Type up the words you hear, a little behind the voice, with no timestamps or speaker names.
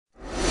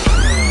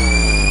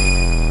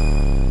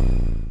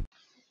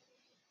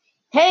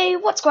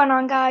What's going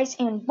on, guys,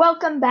 and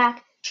welcome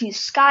back to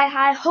Sky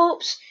High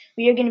Hopes.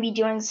 We are going to be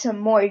doing some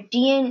more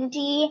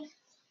D&D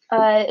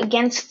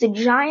against the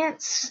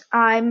Giants.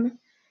 I'm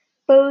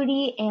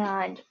Bodie,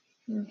 and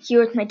I'm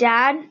here with my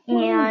dad,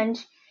 and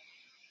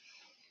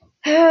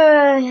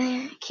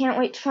can't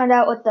wait to find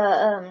out what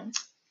the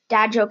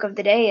dad joke of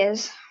the day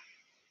is.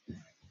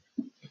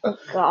 Oh,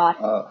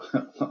 God.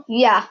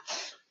 Yeah.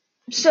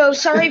 So,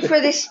 sorry for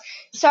this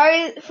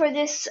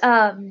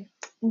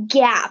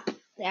gap.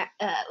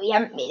 We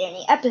haven't made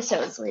any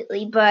episodes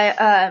lately, but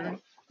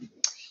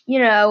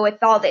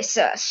with all this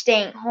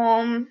staying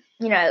home,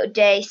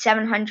 day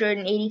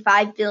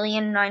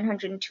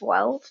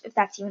 785,912, if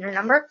that's even a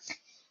number,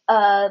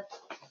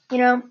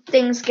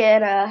 things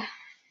get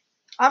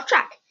off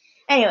track.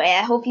 Anyway,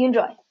 I hope you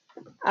enjoy.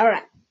 All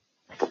right,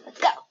 let's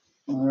go.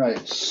 All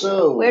right,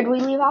 so where do we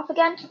leave off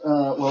again?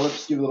 Well,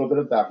 let's give a little bit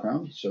of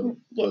background, so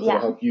that'll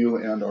help you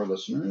and our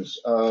listeners.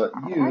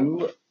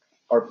 You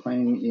are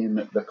playing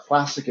in the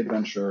classic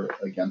adventure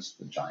against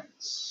the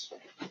Giants.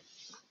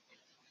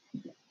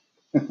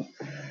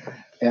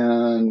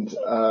 And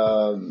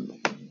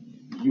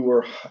you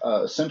were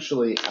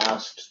essentially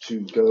asked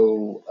to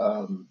go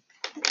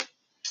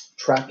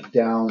track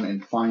down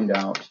and find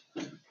out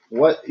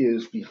what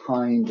is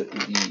behind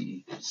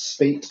the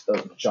spate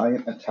of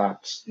giant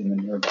attacks in the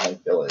nearby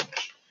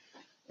village.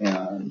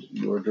 And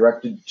you were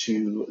directed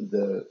to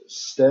the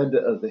stead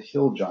of the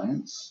hill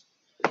giants.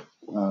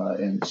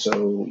 And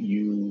so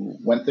you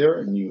went there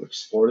and you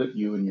explored it,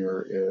 you and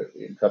your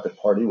intrepid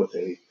party with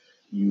the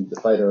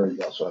fighter.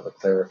 You also have a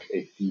cleric,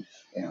 a thief,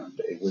 and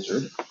a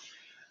wizard.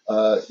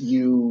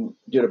 You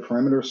did a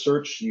perimeter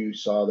search. You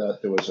saw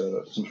that there was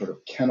some sort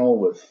of kennel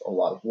with a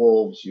lot of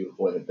wolves. You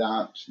avoided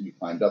that. You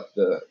climbed up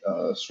the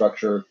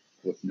structure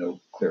with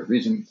no clear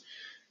reason.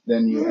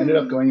 Then you ended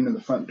up going into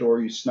the front door.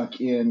 You snuck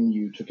in.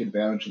 You took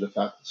advantage of the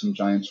fact that some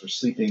giants were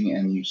sleeping,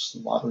 and you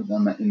slaughtered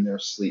them in their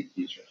sleep.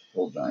 These are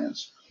full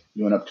giants.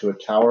 You went up to a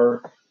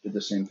tower, did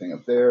the same thing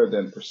up there,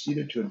 then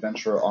proceeded to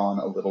adventure on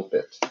a little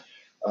bit.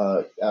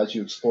 As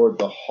you explored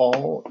the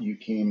hall, you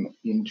came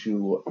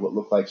into what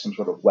looked like some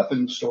sort of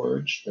weapon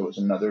storage. There was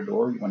another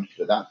door. You went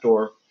to that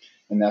door,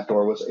 and that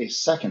door was a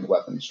second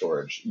weapon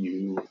storage.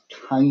 You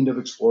kind of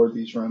explored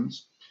these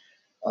rooms,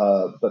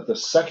 but the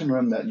second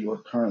room that you are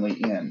currently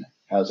in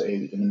has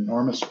an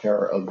enormous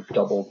pair of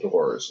double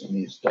doors, and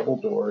these double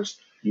doors,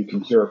 you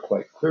can hear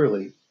quite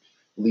clearly,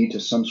 lead to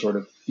some sort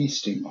of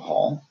feasting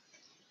hall.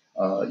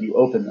 You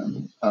open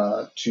them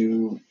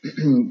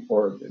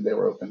or they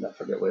were opened, I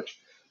forget which,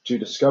 to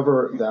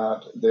discover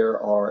that there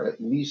are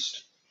at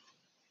least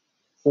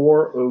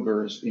 4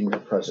 ogres in your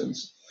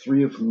presence,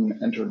 3 of whom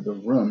entered the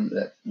room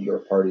that your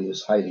party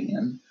is hiding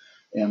in,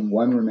 and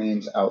 1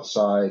 remains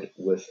outside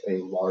with a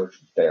large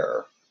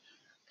bear.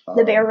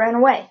 The bear ran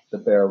away. The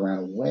bear ran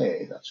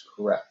away, that's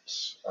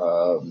correct.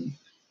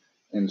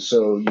 And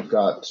so you've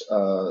got,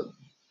 so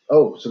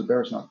the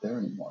bear's not there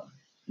anymore.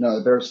 No,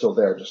 the bear's still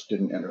there, just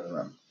didn't enter the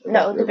room.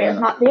 No, the bear's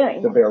not there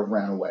anymore. The bear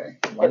ran away.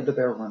 Why did the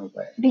bear run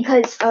away?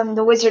 Because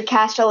the wizard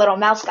cast a little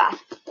mouse guy.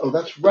 Oh,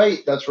 that's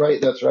right. It was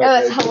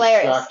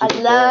hilarious. I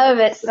love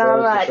it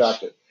so much.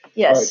 Distracted.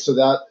 Yes. All right, so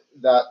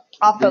that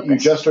you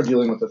just are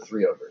dealing with the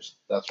 3 ogres.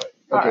 That's right.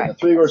 Okay, right. The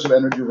 3 ogres have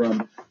entered your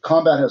room.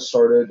 Combat has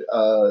started.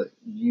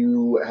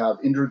 You have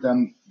injured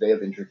them. They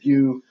have injured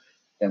you.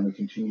 And we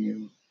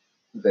continue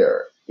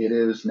there. It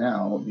is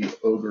now the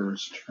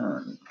ogre's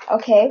turn.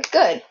 Okay,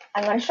 good.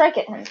 I'm going to strike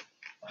at him.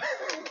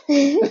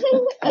 It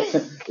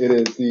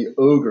is the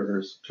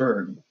ogre's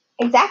turn.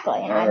 Exactly,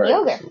 and I'm the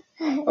ogre.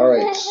 All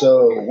right,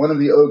 so one of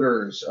the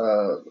ogres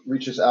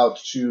reaches out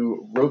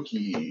to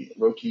Roki.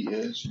 Roki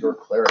is your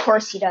cleric. Of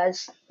course he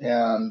does.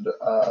 And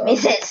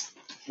misses.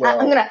 Well,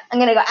 I'm gonna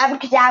go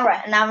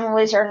abracadabra, and I'm a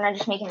wizard, and I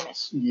just make him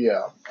miss.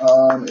 Yeah.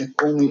 If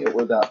only it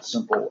were that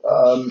simple.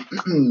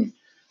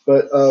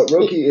 But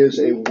Roki is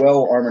a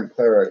well-armored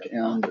cleric,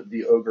 and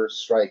the ogre's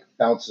strike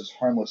bounces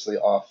harmlessly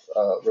off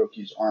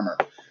Roki's armor.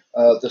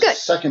 The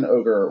second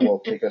ogre will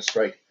take a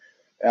strike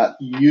at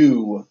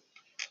you.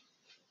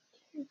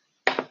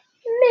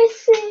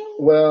 Missing.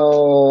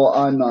 Well,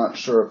 I'm not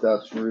sure if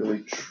that's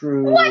really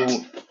true. What? My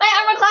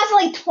armor class is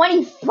like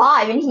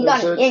 25, and he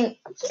got an 8.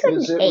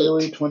 Is it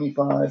really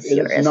 25?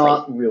 Seriously? It is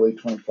not really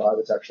 25.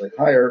 It's actually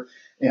higher.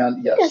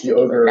 And yes, the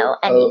ogre. Know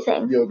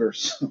anything. The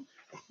ogre's.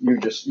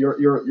 You're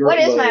what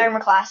is my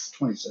armor class?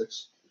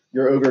 26.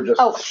 Your ogre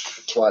just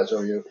flies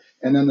over you.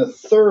 And then the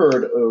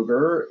third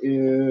ogre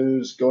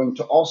is going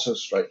to also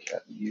strike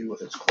at you with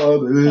his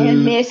club.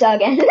 And miss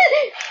again.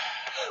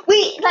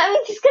 Wait, that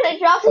means he's going to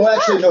drop his club.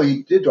 Actually, no,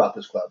 he did drop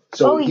his club.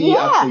 So he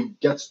actually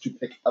gets to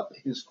pick up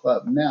his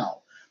club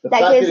now.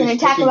 That gives an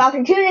attack of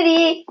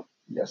opportunity.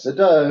 Yes, it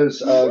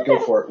does. Go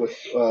for it with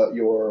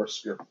your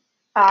spear.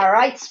 All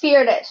right,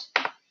 speared it.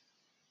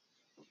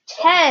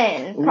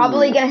 10. Ooh.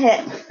 Probably going to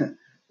hit.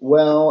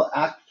 Well,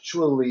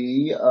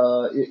 actually,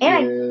 it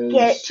and is... I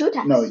get 2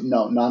 attacks. No,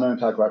 not an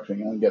attack of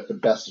opportunity. I'm going to get the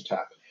best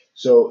attack.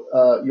 So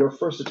your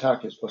first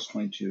attack is plus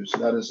 22, so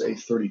that is a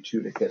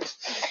 32 to hit.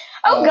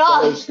 Oh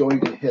god! That is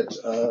going to hit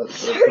the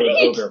third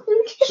ogre.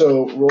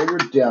 So roll your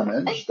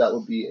damage. That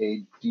will be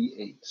a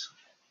D8.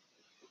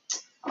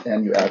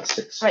 And you add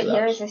 6 Right to that.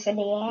 here is this a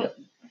D8? Yep.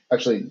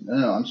 Actually,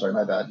 no, I'm sorry,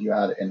 my bad. You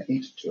add an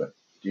 8 to it.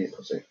 D8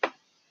 plus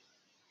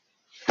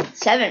 8.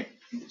 7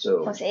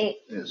 So plus 8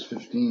 is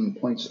 15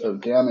 points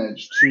of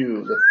damage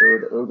to the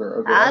third ogre.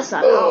 Okay, that's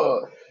not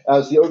all.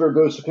 As the ogre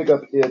goes to pick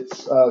up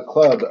its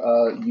club,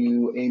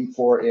 you aim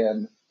for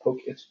and poke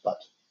its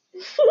butt.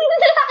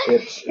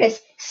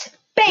 Just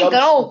spank it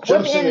all.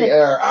 Jumps in the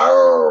air.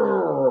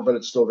 Arr! But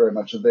it's still very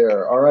much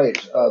there. All right,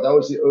 that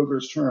was the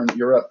ogre's turn.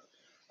 You're up.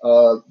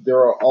 There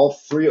are all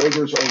 3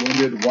 ogres are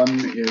wounded.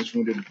 One is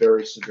wounded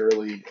very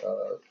severely.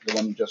 The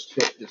one you just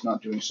hit is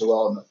not doing so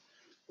well. And the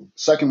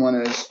second one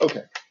is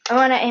okay. I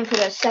want to aim for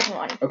the second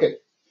one. Okay.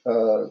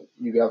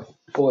 You have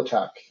full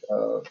attack.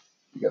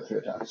 You got 3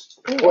 attacks.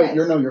 Yes. Oh, wait,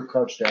 you're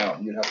crouched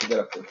down. You'd have to get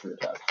up for 3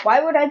 attacks.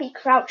 Why would I be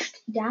crouched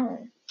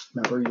down?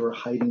 Remember, you were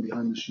hiding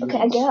behind the shields.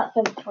 Okay, I get up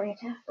for 3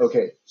 attacks.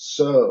 Okay,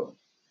 so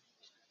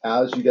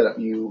as you get up,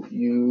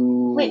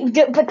 you Wait,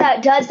 but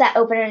does that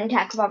open an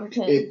attack of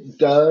opportunity? It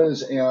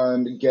does,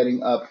 and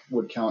getting up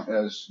would count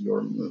as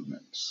your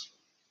movements.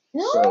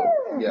 No, so,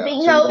 yeah, but,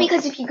 so no,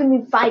 because if you can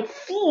move 5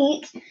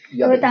 feet,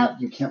 yeah, without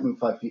but you can't move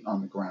 5 feet on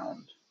the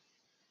ground.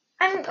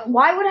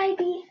 Why would I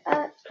be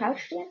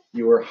crouched again?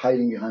 You were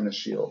hiding behind the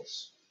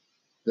shields.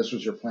 This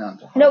was your plan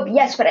to hide. No,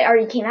 yes, but I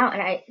already came out,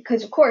 and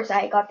because of course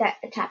I got that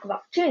attack of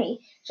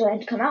opportunity, so I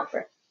had to come out for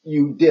it.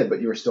 You did,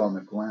 but you were still on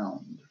the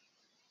ground.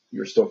 You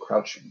were still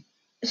crouching.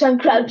 So I'm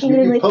crouching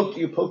You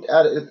poked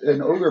at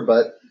an ogre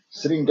butt,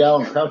 sitting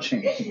down,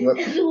 crouching. You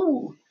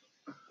went,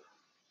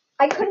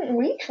 I couldn't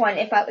reach one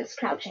if I was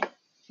crouching.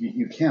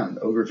 You can.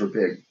 Ogres are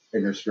big,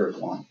 and your spear is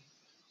long.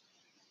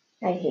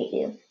 I hate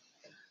you.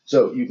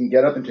 So you can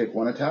get up and take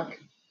 1 attack.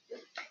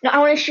 No, I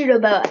want to shoot a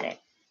bow at it.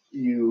 I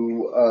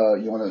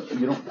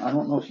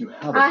don't know if you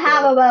have a I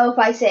have a bow if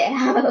I say I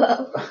have a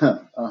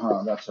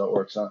bow. That's how it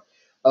works, huh?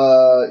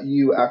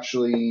 You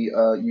actually,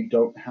 you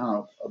don't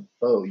have a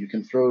bow. You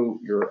can throw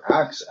your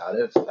axe at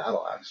it. It's a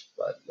battle axe,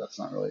 but that's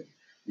not really,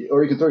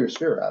 or you can throw your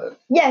spear at it.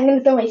 Yeah, I'm going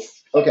to throw my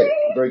spear. Okay,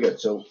 very good.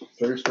 So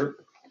throw your spear.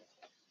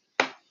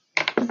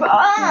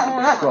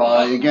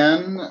 Try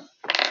again.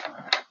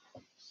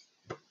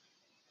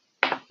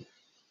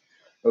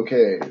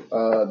 Okay,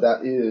 that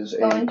is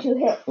going to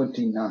hit.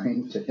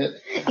 29 to hit.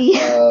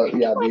 Yeah.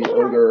 Yeah, the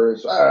ogre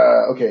is...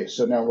 okay,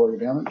 so now roll your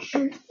damage.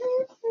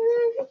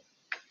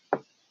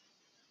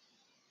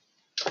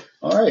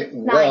 All right,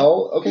 9.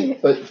 well, okay,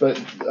 but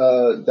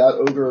that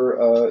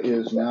ogre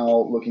is now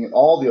looking at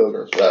all the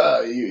ogres.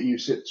 You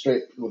sit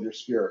straight with your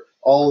spear.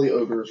 All the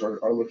ogres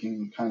are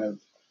looking kind of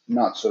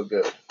not so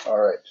good. All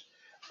right.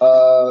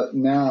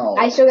 Now...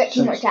 I still get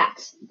 2 more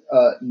attacks.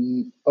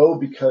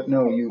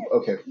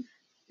 Okay.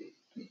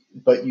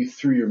 But you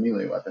threw your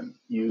melee weapon.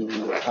 You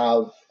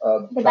have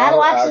the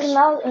battle axe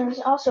is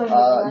also a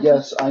melee weapon.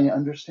 Yes, I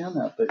understand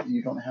that, but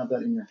you don't have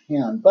that in your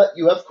hand. But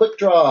you have quick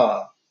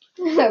draw.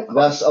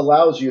 Thus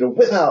allows you to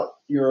whip out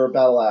your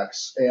battle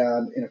axe,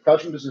 and in a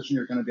crouching position,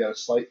 you're going to be at a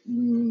slight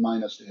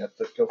minus to hit.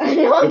 But go for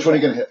it. Which one are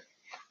you going to hit?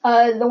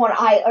 The one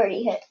I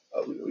already hit.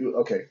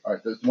 Okay, all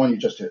right, the one you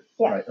just hit.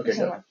 Yeah. All right, okay,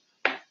 good.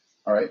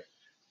 All right.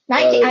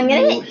 19. I'm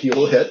going to hit.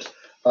 You'll hit.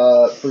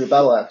 For your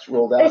battle axe,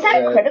 roll that. Is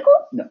that a critical?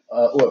 No.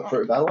 For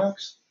your battle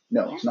axe?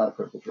 No, it's not a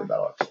critical for your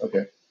battle axe.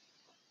 Okay.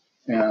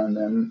 And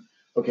then,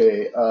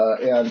 okay,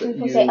 and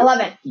you say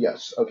 11.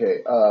 Yes.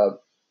 Okay. All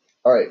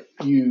right.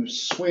 You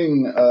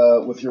swing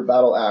with your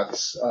battle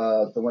axe,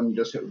 the one you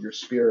just hit with your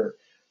spear,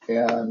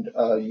 and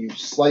you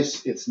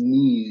slice its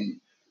knee,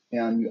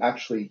 and you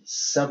actually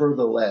sever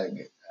the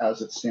leg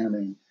as it's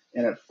standing,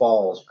 and it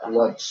falls.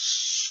 Blood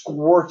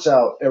squirts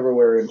out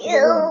everywhere into the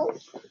room.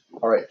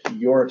 All right.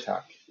 Your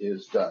attack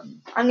is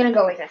done. I'm gonna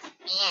go like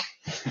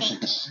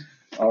this.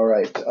 All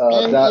right,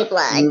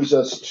 that moves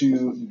us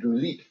to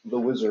Gleep the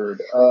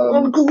wizard.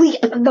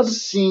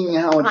 Seeing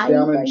how much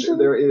damage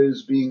there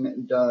is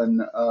being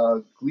done,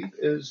 Gleep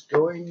is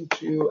going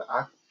to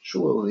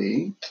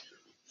actually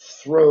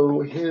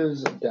throw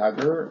his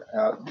dagger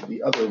at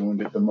the other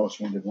wounded, the most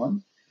wounded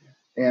one,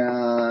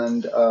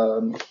 and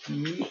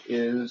he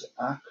is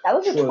actually. That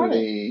was a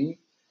 20.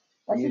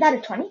 Wasn't that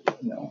a 20?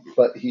 No,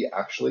 but he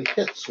actually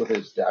hits with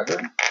his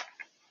dagger.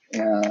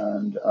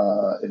 And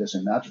it is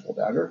a magical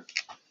dagger.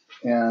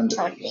 And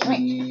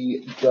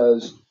he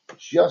does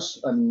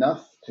just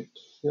enough to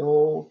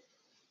kill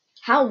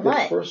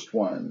the first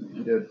one.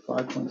 He did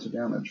 5 points of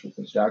damage with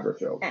his dagger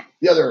throw.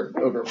 The other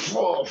ogre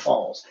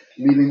falls,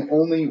 leaving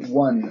only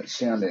one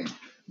standing.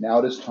 Now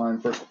it is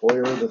time for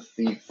Cloyer the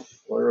Thief.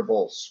 Cloyer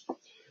Bolts.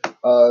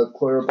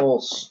 Cloyer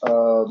Bolts,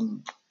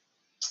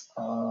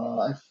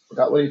 I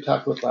forgot what he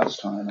attacked with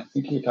last time. I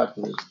think he attacked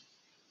with his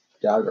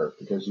dagger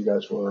because you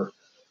guys were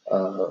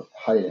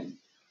hiding.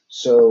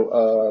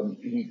 So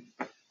he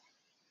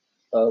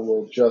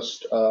will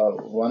just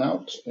run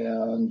out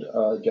and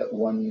get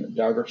 1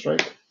 dagger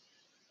strike.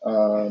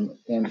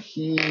 And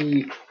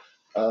he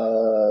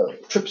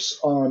trips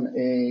on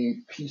a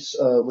piece,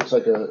 looks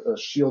like a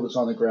shield that's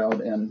on the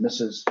ground and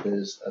misses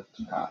his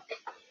attack.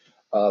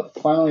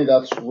 Finally,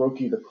 that's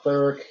Roki the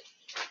cleric.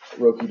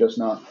 Roki does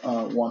not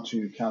want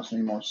to cast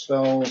any more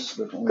spells.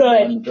 There's only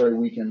one very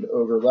weakened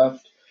ogre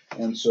left.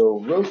 And so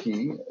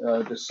Roki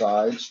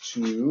decides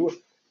to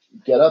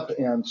get up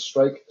and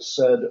strike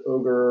said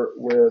ogre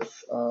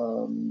with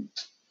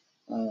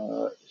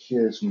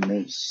his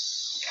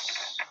mace.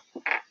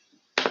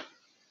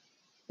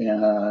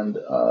 And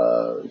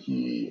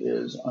he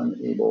is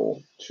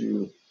unable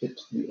to hit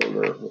the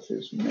ogre with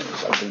his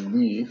mace. I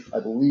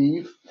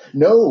believe.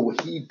 No,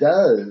 he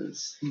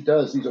does. He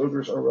does. These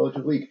ogres are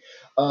relatively weak.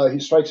 He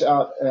strikes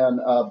out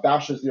and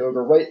bashes the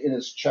ogre right in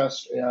his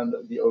chest, and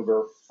the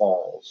ogre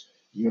falls.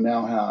 You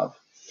now have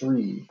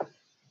 3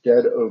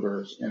 dead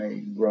ogres in a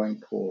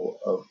growing pool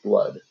of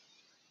blood.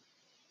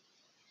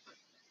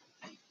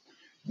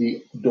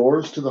 The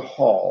doors to the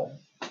hall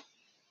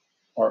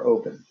are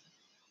open.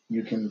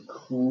 You can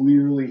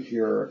clearly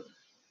hear.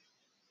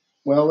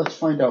 Well, let's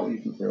find out what you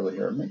can clearly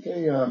hear. Make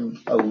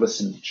a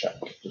listen check.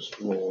 Just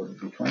roll a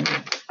d20.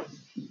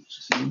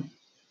 Succeed.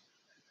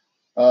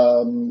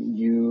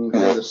 You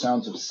hear the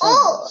sounds of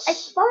silence. Oh, I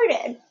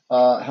farted.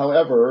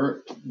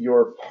 However,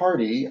 your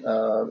party,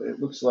 it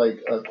looks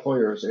like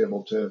Coyer is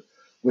able to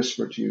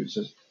whisper to you.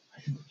 Says,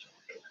 "I think there's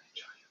over 20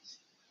 giants.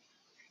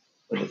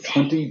 Over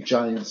 20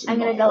 giants. I'm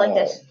gonna go like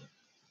this.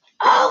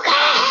 Okay.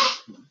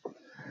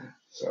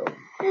 So.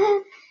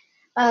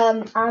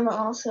 I'm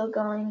also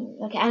going.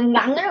 Okay, I'm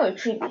gonna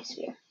retrieve my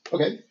spear.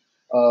 Okay.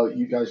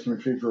 You guys can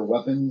retrieve your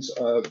weapons.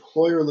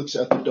 Cloyer looks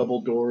at the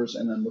double doors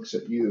and then looks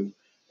at you,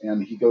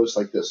 and he goes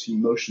like this. He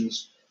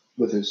motions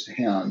with his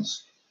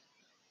hands.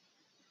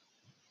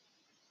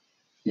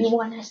 You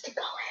want us to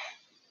go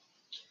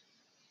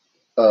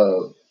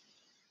in?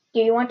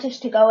 Do you want us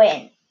to go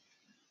in?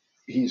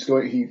 He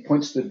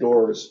points to the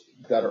doors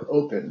that are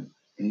open,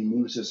 and he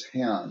moves his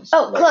hands.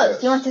 Oh, like close.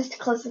 Do you want us to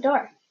close the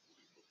door?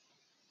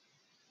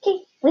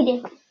 Okay, we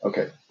do.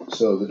 Okay,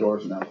 so the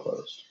doors are now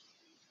closed.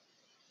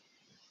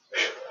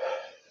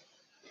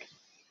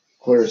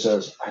 Clear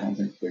says, I don't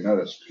think they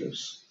noticed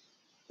because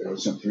they were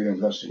sent 3 to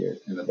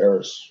investigate, and the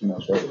bears, who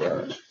knows where the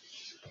bear is.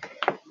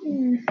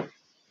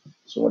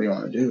 So what do you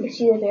want to do? You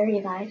see the bear,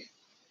 you guys?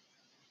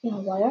 You know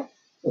where?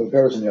 Well, the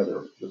bear's in the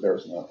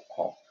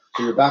hall.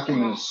 So you're back in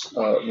this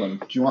room.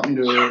 Do you want me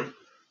to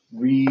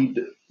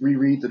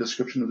reread the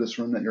description of this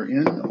room that you're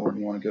in, or do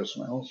you want to go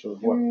somewhere else, or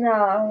what? No,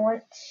 I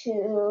want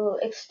to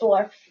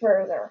explore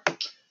further.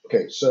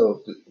 Okay,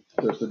 so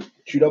there's the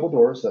 2 double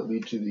doors that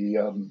lead to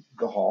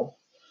the hall.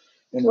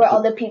 Where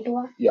all the people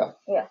are? Yeah.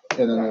 Yeah.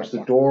 And then there's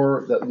the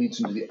door that leads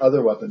into the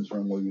other weapons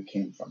room where you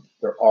came from.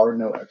 There are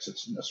no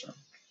exits in this room.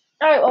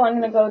 All right, well, I'm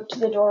going to go to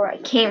the door where I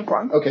came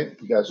from. Okay,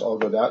 you guys all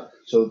go that.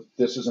 So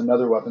this is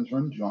another weapons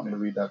room. Do you want me to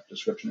read that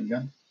description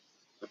again?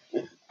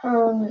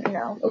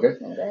 No. Okay.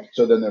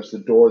 So then there's the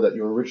door that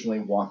you originally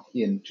walked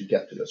in to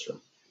get to this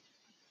room.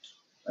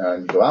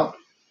 And you go out,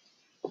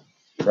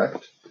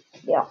 correct?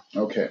 Yeah.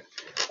 Okay.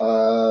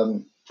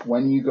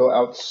 When you go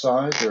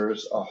outside,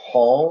 there's a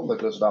hall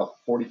that goes about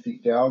 40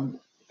 feet down.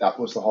 That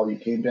was the hall you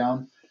came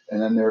down. And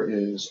then there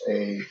is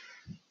a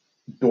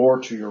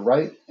door to your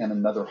right and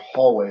another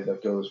hallway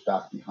that goes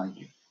back behind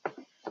you.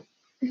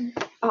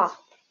 Ah.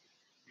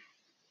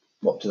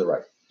 Well, to the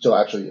right. So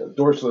actually,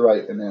 doors to the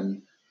right, and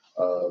then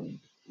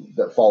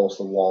that follows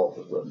the wall of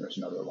the room. There's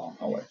another long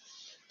hallway.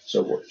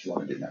 So what do you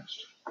want to do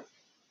next?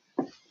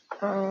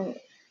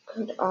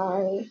 Could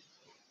I...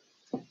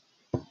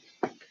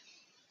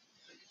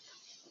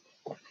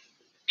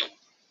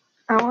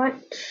 I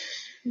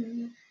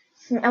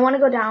want to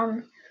go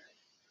down.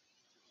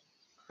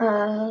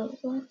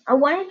 I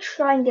want to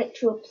try and get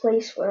to a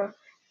place where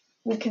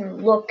we can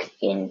look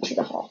into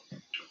the hall.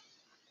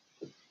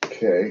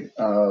 Okay.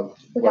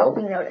 Without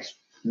being noticed.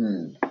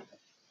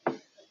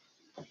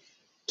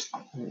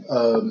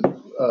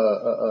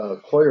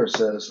 Cloyer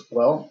says,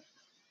 well,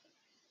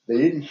 they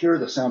didn't hear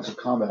the sounds of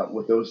combat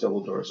with those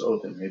double doors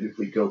open. Maybe if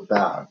we go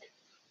back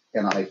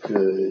and I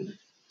could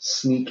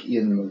sneak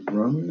in the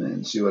room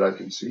and see what I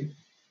can see.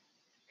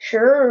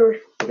 Sure.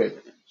 Okay,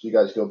 so you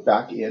guys go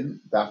back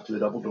to the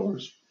double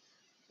doors,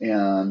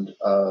 and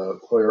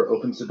Cloyer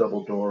opens the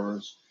double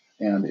doors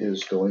and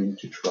is going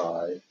to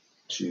try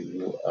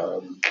to,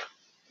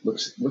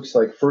 looks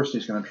like first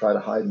he's going to try to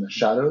hide in the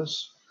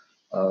shadows,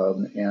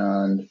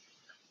 and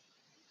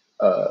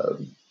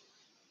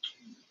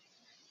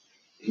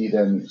he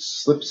then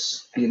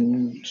slips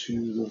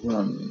into the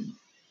room.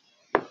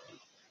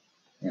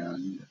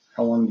 And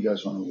how long do you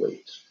guys want to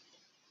wait?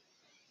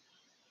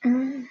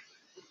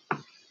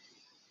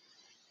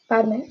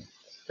 5 minutes.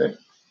 Okay.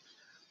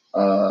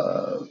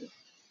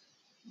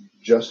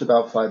 Just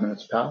about 5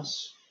 minutes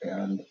pass,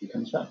 and he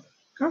comes back.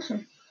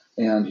 Awesome.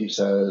 And he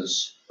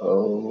says,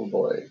 oh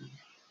boy.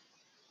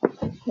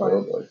 What?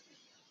 Oh boy.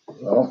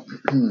 Well,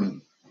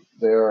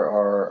 there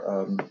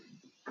are,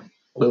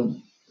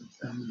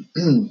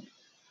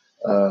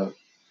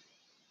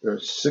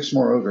 there's 6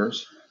 more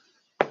ogres.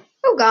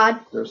 Oh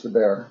God. There's the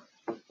bear.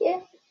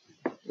 Yeah.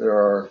 There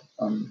are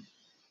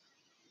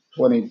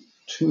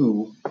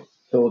 22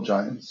 hill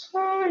giants.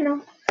 Oh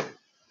no.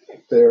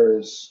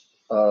 There's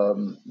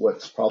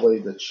what's probably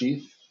the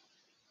chief,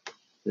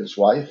 his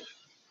wife.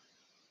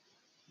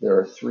 There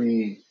are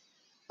 3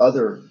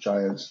 other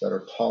giants that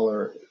are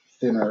taller,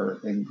 thinner,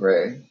 and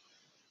gray.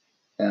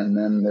 And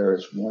then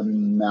there's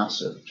one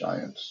massive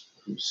giant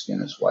whose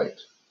skin is white.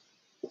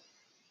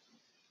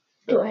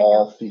 They're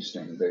all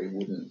feasting. They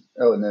wouldn't.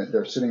 Oh, and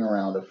they're sitting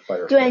around a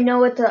fire. Do I know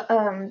what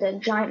the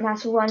giant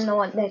massive one, the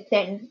one that's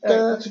thin?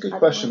 That's a good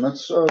question.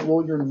 Let's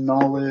roll your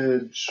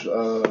knowledge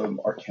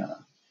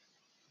arcana.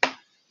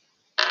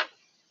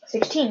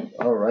 16.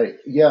 All right.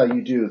 Yeah,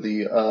 you do.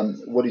 The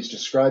what he's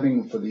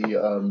describing for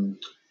the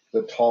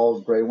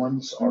tall gray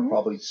ones are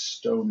probably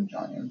stone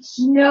giants.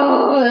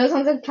 No, that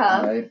sounds like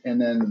tough. All right.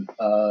 And then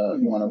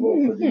you want to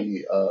roll for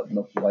the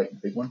milky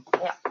white big one?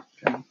 Yeah.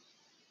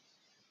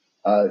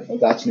 Okay.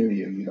 That's new to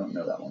you. You don't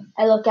know that one.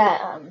 I look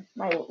at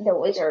the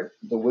wizard.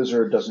 The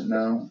wizard doesn't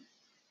know.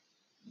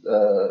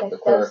 The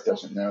cleric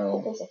doesn't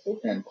know.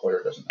 And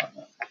Claire does not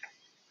know.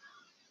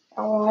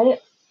 All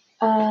right.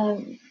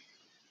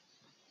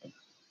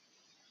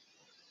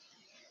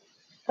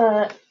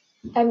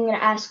 I'm gonna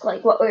ask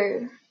like what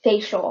were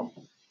facial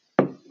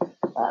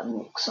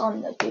looks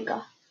on the big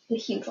the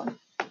huge one.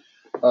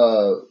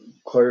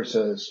 Claire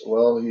says,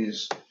 "Well,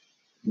 he's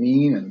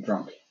mean and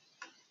drunk."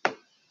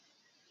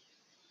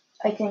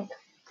 I think.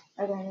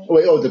 I don't know.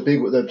 Wait,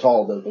 the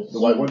tall, the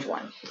white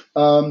one.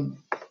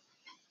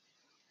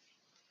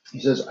 He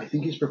says, "I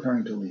think he's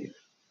preparing to leave."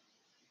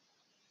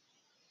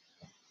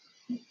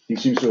 He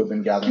seems to have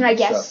been gathering. Can I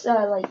guess?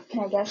 Can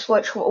I guess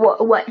what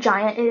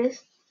giant it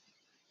is?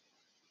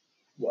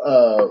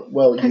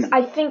 Well, because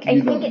I think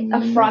a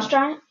frost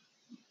giant.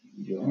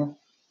 Yeah.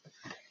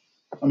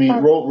 I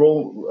mean, roll.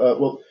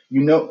 Well,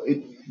 you know,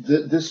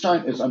 this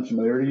giant is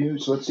unfamiliar to you,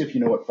 so let's see if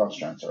you know what frost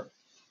giants are.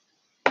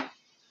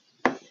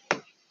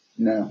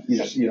 No,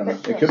 you don't know.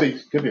 It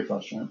could be a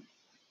frost giant.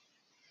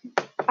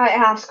 I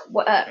ask,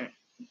 what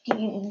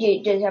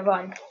does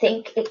everyone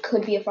think it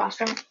could be a frost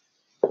giant?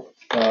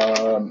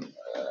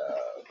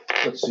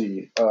 Let's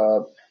see.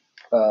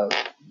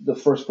 The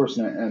first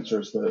person that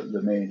answers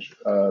the mage,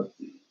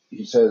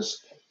 he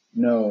says,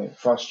 "No,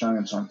 frost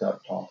giants aren't that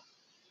tall."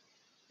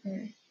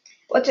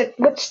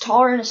 What's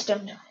taller than a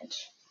stone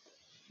giant?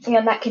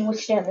 And that can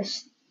withstand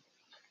this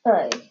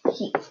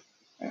heat.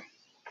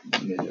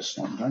 Maybe a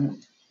storm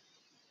giant.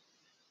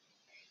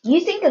 Do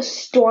you think a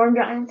storm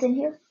giant's in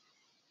here?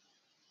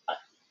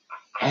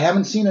 I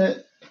haven't seen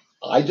it.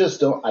 I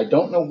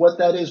don't know what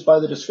that is by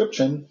the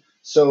description.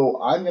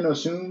 So I'm going to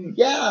assume,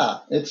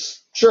 yeah,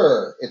 it's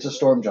a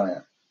storm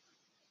giant.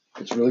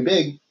 It's really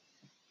big.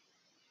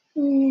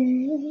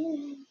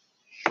 Can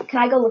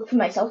I go look for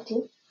myself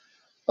too?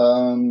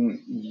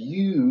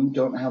 You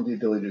don't have the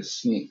ability to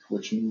sneak,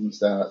 which means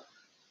that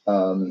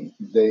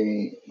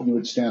you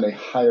would stand a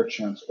higher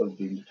chance of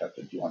being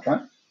detected. Do you want to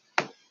try?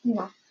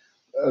 No.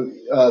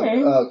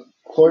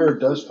 Cloyer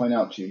does point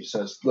out to you. He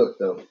says, "Look,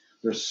 though,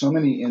 there's so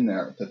many in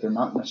there that they're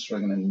not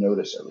necessarily going to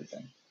notice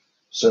everything.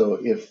 So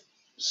if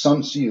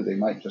some see you, they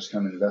might just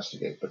come and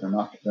investigate, but they're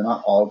not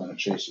all going to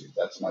chase you.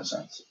 That's my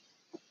sense.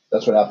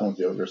 That's what happened with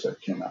the ogres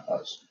that came at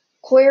us."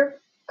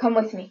 Clear, come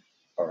with me.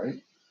 All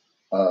right.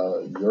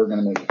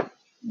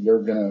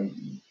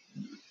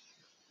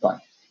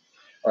 Fine.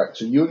 All right.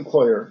 So you and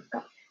Cloyer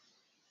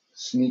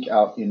sneak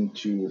out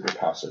into the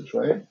passage,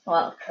 right?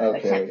 Well,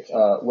 okay.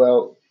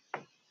 Well,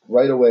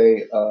 right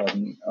away,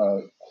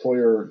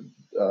 Cloyer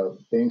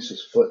bangs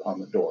his foot on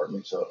the door. It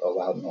makes a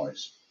loud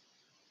noise.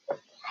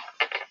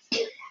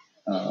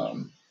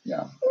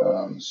 Yeah.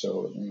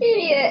 So.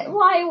 Idiot!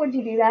 Why would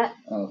you do that?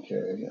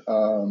 Okay.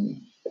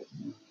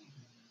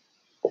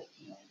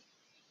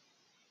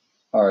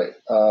 All right.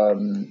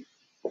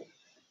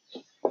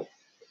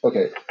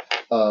 Okay.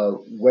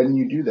 When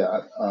you do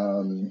that,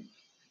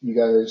 you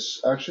guys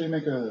actually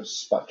make a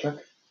spot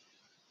check.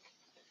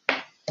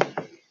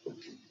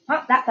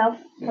 Oh, that fell.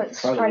 Yeah,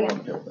 Let's try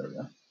again. There,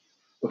 yeah.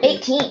 Okay.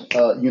 18.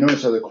 You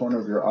notice at the corner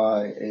of your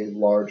eye a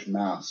large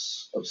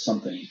mass of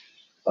something.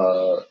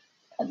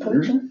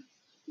 Approaching?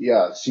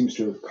 Yeah, it seems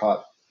to have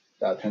caught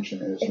that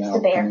attention. It is now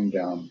coming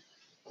down.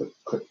 Click,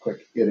 click,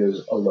 click. It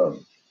is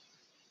alone.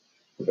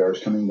 The bear is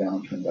coming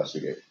down to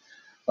investigate.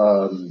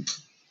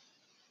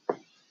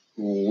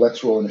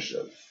 Let's roll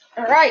initiative.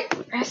 All right.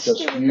 Just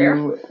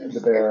you,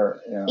 the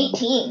bear, and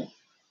 18.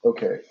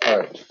 Okay. All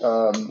right.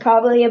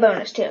 Probably a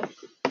bonus too.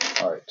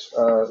 All right.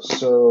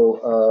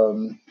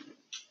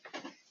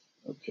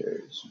 Okay.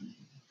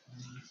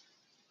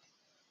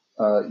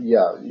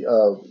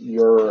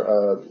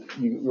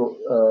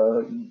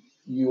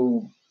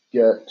 You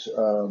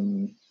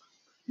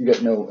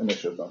get no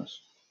initiative bonus.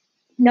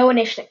 No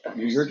initiative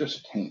bonus. You're just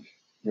a tank.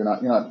 You're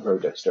not very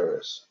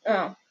dexterous.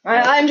 Oh,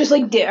 I'm just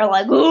like there,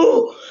 like,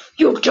 ooh,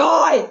 you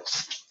died,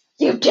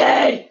 you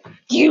dead,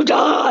 you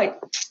died,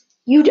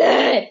 you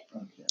dead.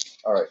 Okay.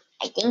 All right.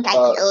 I think I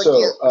killed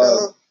you.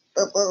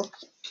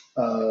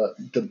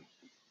 The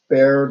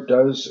bear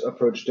does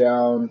approach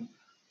down.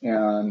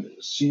 and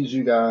sees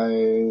you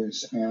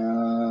guys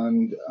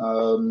and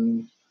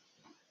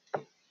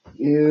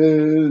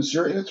is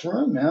you're in its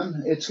room,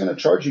 man. It's going to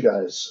charge you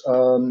guys,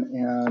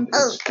 and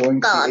it's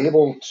going to be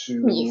able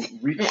to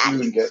reach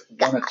you and get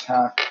one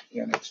attack,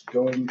 and it's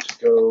going to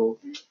go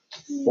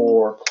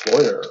for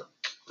Cloyer.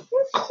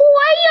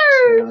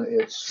 And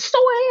it's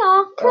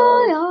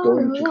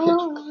going to hit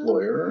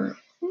Cloyer,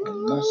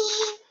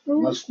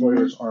 unless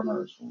Cloyer's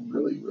armor is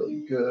really,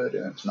 really good,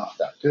 and it's not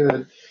that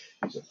good.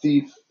 He's a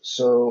thief,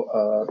 so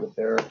the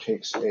bear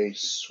takes a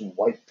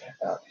swipe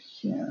at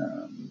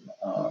him.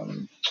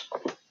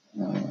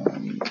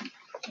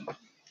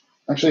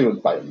 Actually, it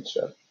would bite him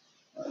instead.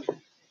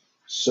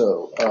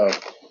 So,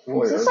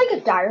 Cloyer, is this like a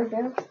dire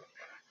bear?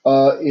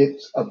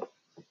 It's a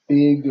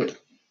big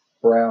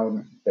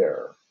brown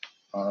bear.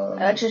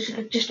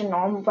 Just a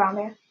normal brown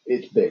bear?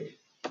 It's big.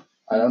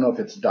 I don't know if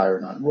it's dire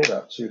or not. Roll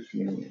that, see if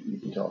you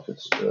can tell if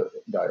it's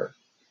dire.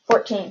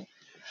 14.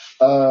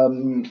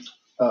 You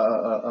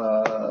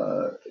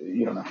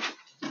don't know.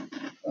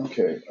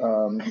 Okay.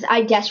 Because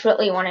I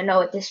desperately want to know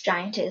what this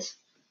giant is.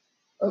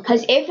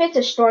 Because Okay. if it's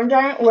a storm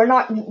giant, we're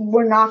not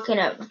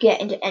gonna get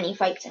into any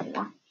fights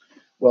anymore.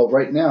 Well,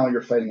 right now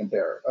you're fighting a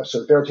bear. So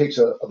the bear takes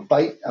a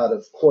bite out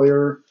of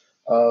Cloyer.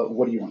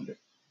 What do you want to do?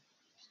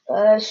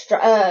 I'm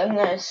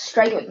gonna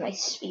strike it with my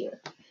spear.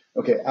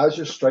 Okay, as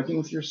you're striking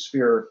with your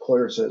spear,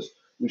 Cloyer says,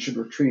 we should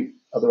retreat,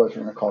 otherwise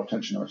we're going to call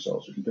attention to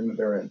ourselves. We can bring the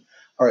bear in.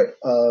 All right,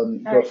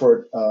 go for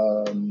it.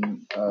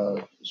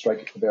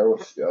 Strike the bear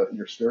with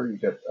your spear. You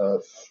get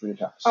 3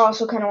 attacks. I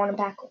also kind of want to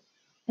back.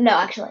 No,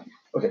 actually.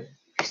 Okay.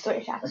 Just 3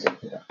 attacks.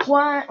 Okay, yeah.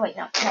 One. Wait,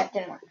 no, that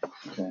didn't work.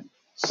 Okay.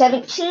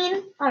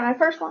 17 on my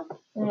first one.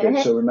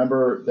 Okay, so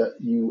remember that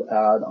you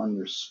add on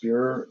your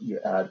spear, you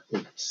add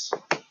 8.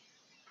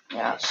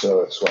 Yeah.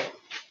 So it's what?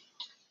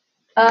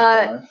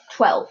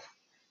 12.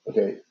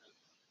 Okay.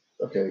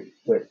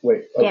 Wait.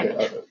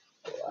 Okay.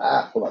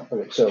 Hold on.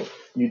 Okay. So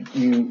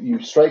you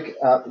strike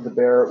at the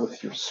bear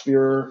with your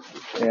spear,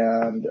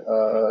 and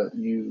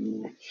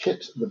you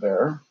hit the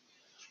bear,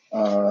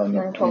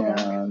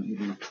 and you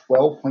do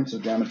 12 points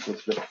of damage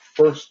with your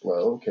first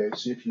blow. Okay.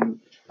 See if you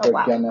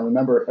again. Now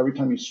remember, every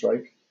time you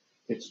strike,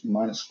 it's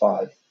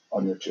 -5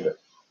 on your to hit.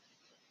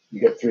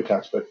 You get 3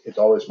 attacks, but it's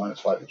always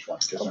 -5 each one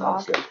because they're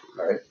not good.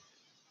 All right.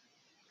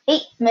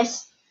 8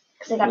 miss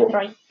because I got a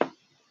 3.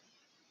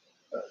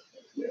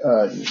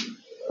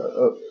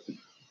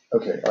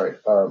 Okay, all right.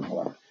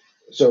 Hold on.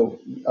 So,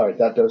 all right,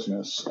 that does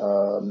miss.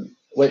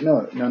 Wait,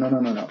 no.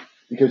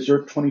 Because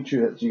your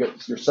 22 hits. You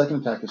get your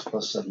second attack is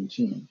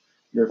 +17.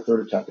 Your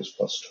third attack is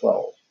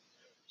 +12.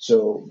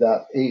 So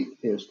that 8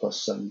 is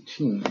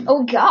 +17.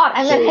 Oh God,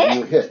 I'm gonna hit. So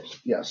you hit.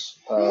 Yes.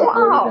 Wow.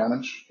 Roll your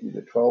damage. You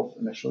did 12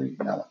 initially.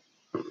 Now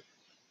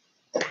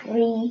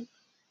 3.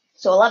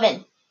 So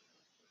 11.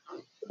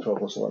 12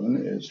 plus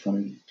 11 is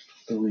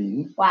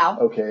 23. Wow.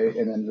 Okay,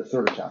 and then the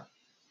third attack.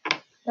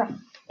 Yeah.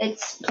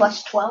 It's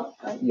 +12,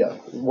 right? Yeah.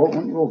 Why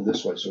don't you roll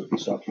this way so it can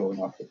stop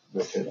rolling off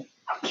the table?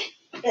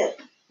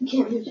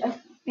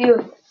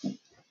 Beautiful.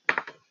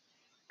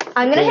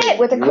 I'm gonna hit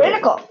with a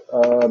critical.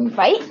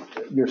 Right?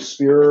 Your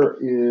spear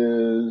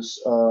is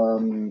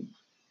no,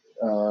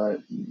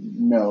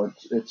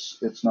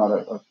 it's not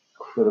a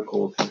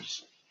critical with your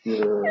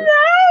spear.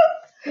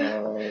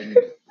 No.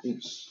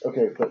 It's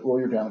okay, but roll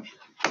your damage.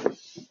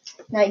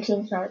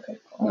 19 is not a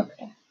critical. No.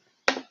 Okay.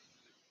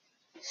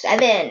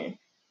 7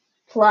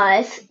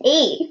 plus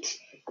 8,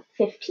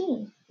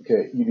 15.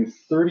 Okay, you do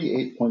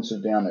 38 points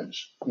of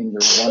damage in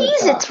your one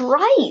attack. Jeez, it's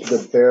right.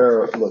 The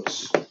bear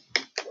looks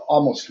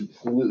almost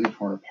completely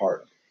torn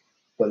apart,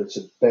 but it's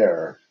a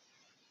bear.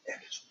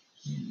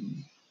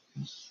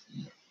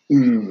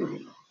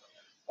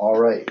 All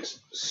right,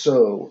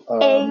 so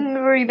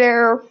angry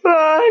bear.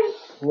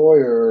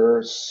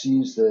 Cloyer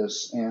sees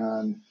this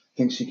and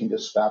thinks he can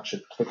dispatch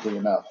it quickly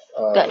enough.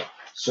 Good.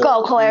 So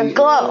go, Cloyer,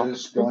 glow. He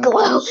is going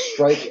to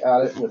strike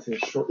at it with his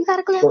short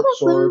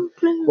sword.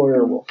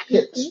 Cloyer will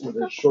hit with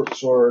his short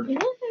sword,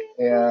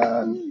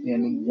 and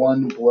in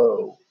one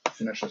blow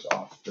finishes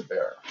off the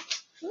bear.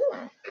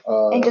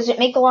 And does it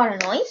make a lot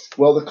of noise?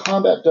 Well, the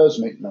combat does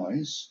make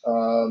noise.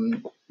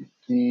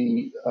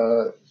 The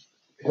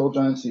hill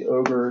giants, the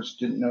ogres,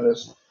 didn't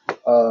notice.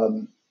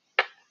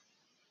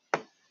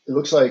 It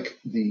looks like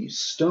the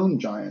stone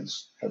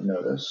giants have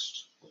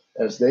noticed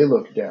as they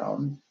look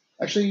down.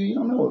 Actually, you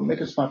don't know. Make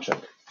a spot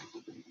check.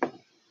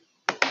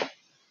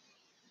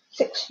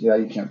 6. Yeah,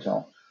 you can't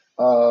tell.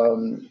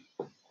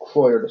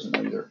 Cloyer doesn't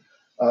know either.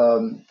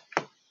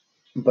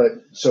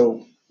 But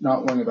so,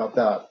 not worrying about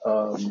that.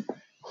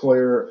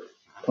 Cloyer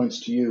points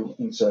to you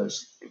and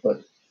says,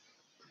 "But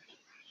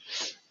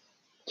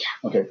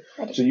okay."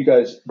 So you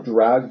guys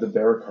drag the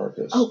bear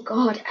carcass. Oh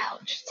God!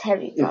 Ouch! It's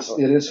heavy.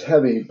 It is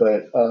heavy,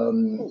 but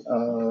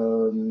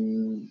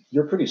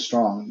you're pretty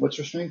strong. What's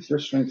your strength? Your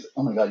strength.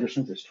 Oh my God! Your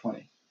strength is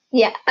 20.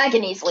 Yeah, I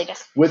can easily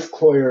just. With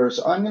Cloyer's,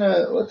 I'm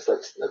gonna let's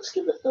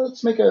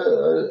make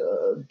a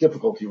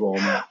difficulty roll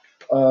now.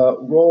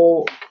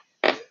 Roll.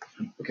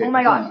 Okay. Oh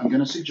my God! I'm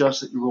gonna suggest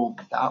that you roll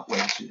that way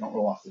so you don't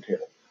roll off the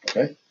table.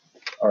 Okay.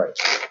 All right.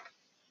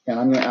 And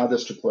I'm going to add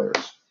this to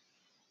players.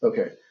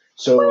 Okay.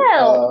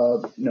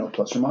 So, no,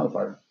 plus your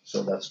modifier.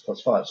 So that's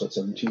 +5. So it's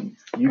 17.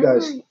 You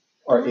guys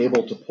are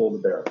able to pull the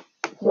bear.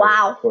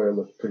 Wow. Player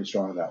looked pretty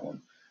strong on that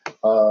one.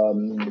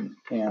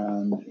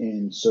 And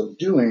in so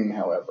doing,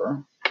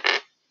 however,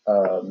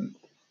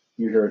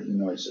 you hear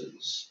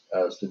noises.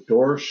 As the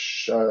door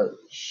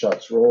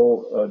shuts,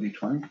 roll a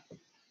d20.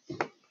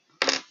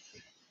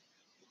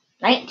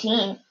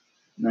 19.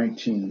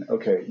 19.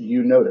 Okay,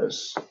 you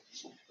notice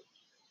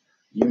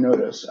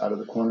out of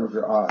the corner of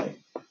your eye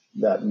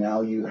that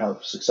now you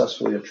have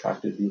successfully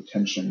attracted the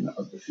attention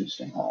of the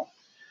feasting hall.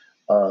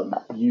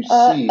 You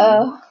see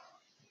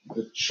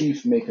the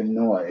chief make a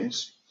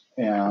noise,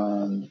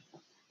 and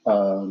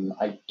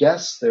I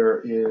guess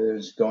there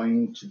is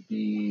going to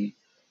be,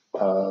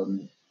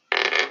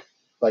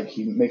 like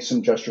he makes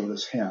some gesture with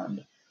his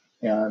hand,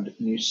 and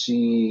you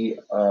see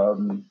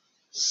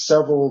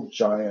several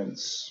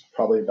giants,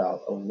 probably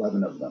about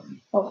 11 of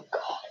them,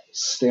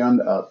 stand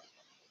up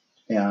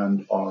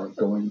and are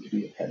going to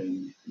be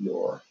heading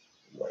your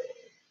way.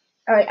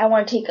 All right, I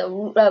want to take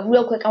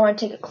real quick. I want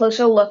to take a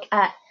closer look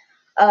at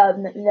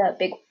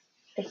the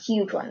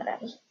huge one that I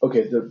was.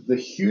 Okay, the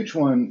huge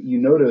one you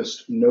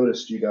noticed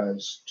you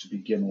guys to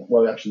begin with.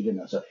 Well, actually, you didn't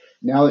notice that.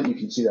 Now that you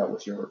can see that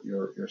with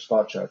your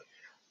spot check,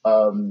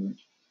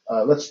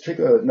 let's take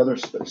another.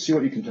 See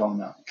what you can tell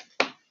now.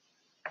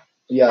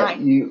 Yeah,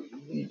 you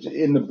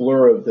in the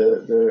blur of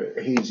the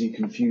hazy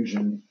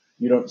confusion,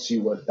 you don't see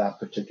what that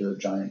particular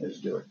giant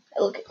is doing.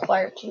 I look at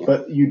Claire too.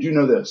 But you do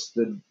know this: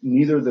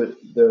 neither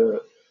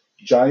the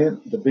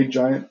big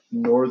giant,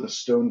 nor the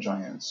stone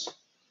giants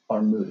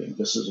are moving.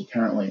 This is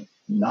apparently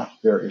not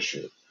their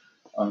issue.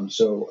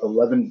 So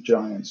 11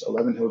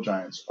 hill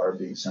giants are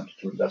being sent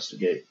to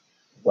investigate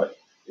what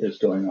is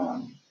going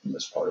on in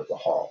this part of the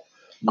hall.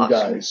 You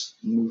guys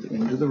move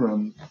into the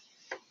room,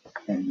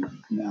 and you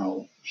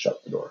now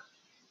shut the door.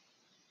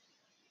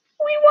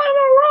 We want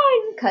to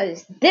run,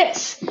 because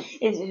this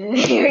is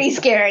very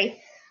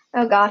scary.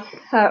 Oh God,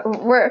 I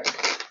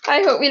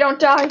hope we don't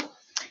die.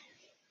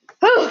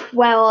 Oh,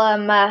 well,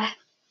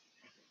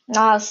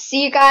 I'll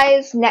see you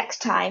guys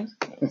next time.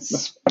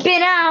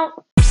 Spin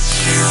out.